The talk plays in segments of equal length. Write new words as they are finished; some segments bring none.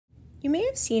You may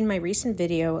have seen my recent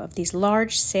video of these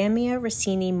large Samia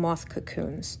ricini moth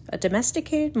cocoons, a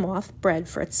domesticated moth bred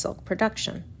for its silk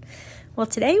production. Well,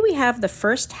 today we have the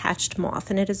first hatched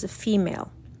moth, and it is a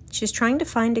female. She's trying to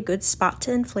find a good spot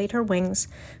to inflate her wings,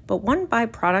 but one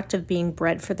byproduct of being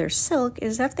bred for their silk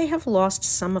is that they have lost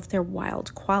some of their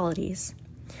wild qualities.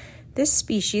 This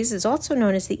species is also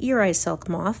known as the silk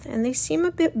moth, and they seem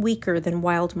a bit weaker than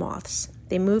wild moths.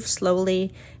 They move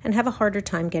slowly and have a harder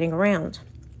time getting around.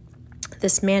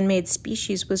 This man-made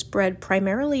species was bred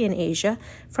primarily in Asia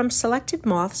from selected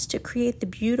moths to create the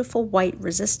beautiful white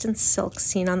resistant silk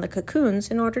seen on the cocoons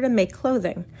in order to make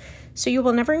clothing. So you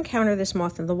will never encounter this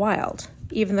moth in the wild.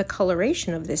 Even the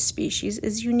coloration of this species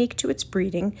is unique to its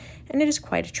breeding, and it is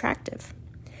quite attractive.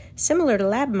 Similar to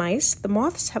lab mice, the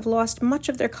moths have lost much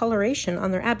of their coloration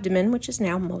on their abdomen, which is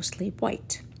now mostly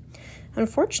white.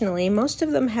 Unfortunately, most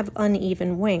of them have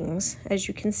uneven wings. As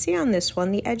you can see on this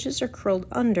one, the edges are curled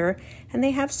under and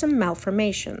they have some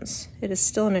malformations. It is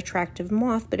still an attractive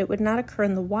moth, but it would not occur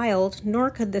in the wild, nor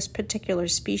could this particular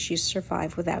species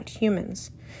survive without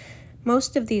humans.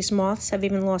 Most of these moths have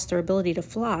even lost their ability to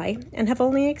fly and have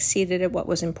only exceeded at what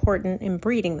was important in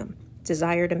breeding them: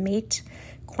 desire to mate,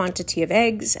 quantity of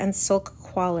eggs, and silk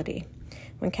quality.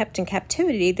 When kept in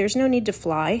captivity, there's no need to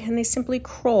fly, and they simply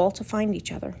crawl to find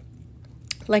each other.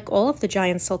 Like all of the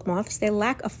giant silk moths, they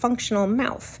lack a functional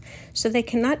mouth, so they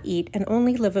cannot eat and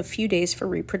only live a few days for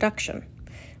reproduction.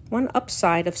 One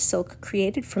upside of silk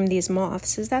created from these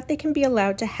moths is that they can be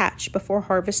allowed to hatch before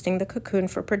harvesting the cocoon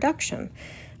for production,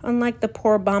 unlike the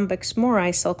poor Bombyx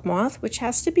mori silk moth, which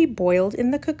has to be boiled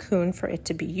in the cocoon for it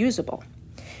to be usable.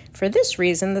 For this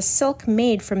reason, the silk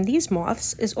made from these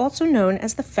moths is also known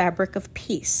as the fabric of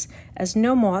peace, as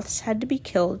no moths had to be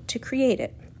killed to create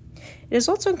it. It is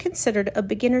also considered a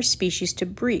beginner species to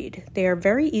breed. They are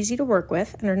very easy to work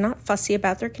with and are not fussy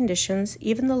about their conditions.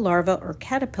 Even the larva or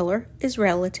caterpillar is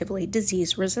relatively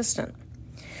disease resistant.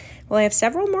 Well, I have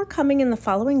several more coming in the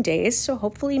following days, so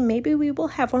hopefully maybe we will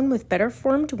have one with better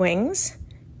formed wings.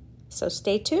 So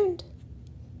stay tuned.